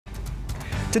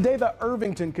Today, the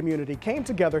Irvington community came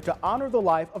together to honor the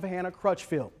life of Hannah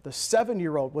Crutchfield. The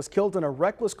 7-year-old was killed in a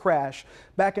reckless crash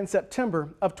back in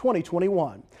September of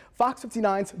 2021. Fox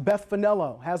 59's Beth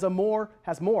Finello has more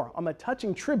on the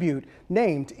touching tribute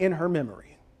named in her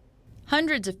memory.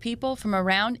 Hundreds of people from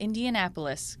around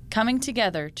Indianapolis coming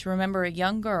together to remember a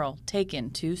young girl taken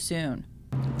too soon.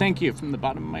 Thank you from the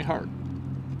bottom of my heart.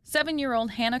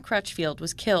 7-year-old Hannah Crutchfield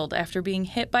was killed after being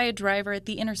hit by a driver at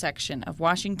the intersection of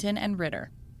Washington and Ritter.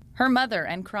 Her mother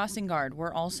and crossing guard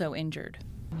were also injured.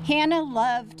 Hannah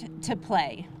loved to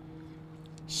play.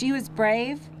 She was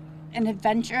brave and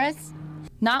adventurous.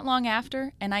 Not long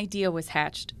after, an idea was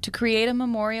hatched to create a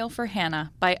memorial for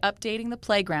Hannah by updating the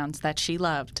playgrounds that she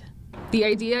loved. The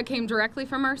idea came directly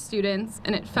from our students,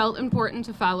 and it felt important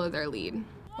to follow their lead.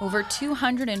 Over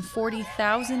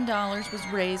 $240,000 was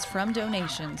raised from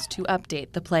donations to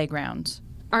update the playgrounds.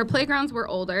 Our playgrounds were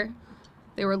older.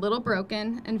 They were a little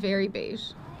broken and very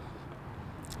beige.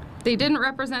 They didn't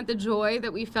represent the joy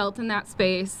that we felt in that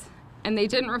space, and they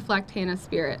didn't reflect Hannah's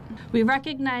spirit. We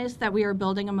recognize that we are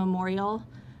building a memorial,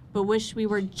 but wish we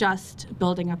were just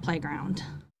building a playground.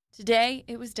 Today,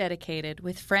 it was dedicated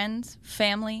with friends,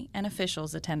 family, and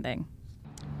officials attending.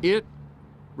 It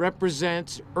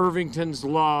represents Irvington's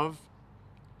love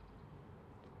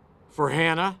for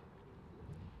Hannah,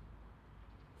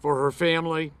 for her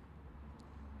family,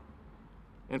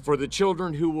 and for the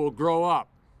children who will grow up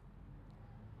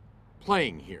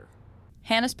playing here.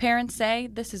 Hannah's parents say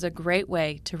this is a great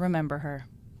way to remember her.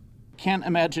 I can't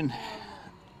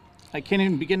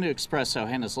even begin to express how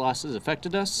Hannah's loss has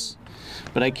affected us,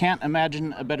 but I can't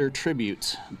imagine a better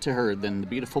tribute to her than the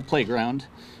beautiful playground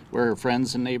where her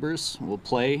friends and neighbors will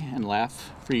play and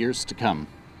laugh for years to come.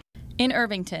 In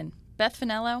Irvington, Beth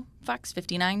Finello, Fox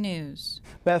 59 News.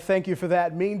 Beth, thank you for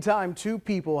that. Meantime, 2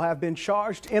 people have been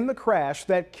charged in the crash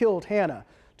that killed Hannah.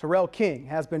 Terrell King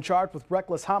has been charged with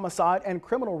reckless homicide and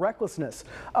criminal recklessness.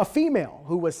 A female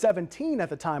who was 17 at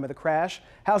the time of the crash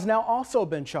has now also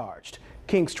been charged.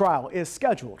 King's trial is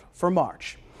scheduled for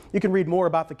March. You can read more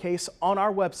about the case on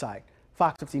our website,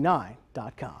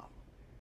 fox59.com.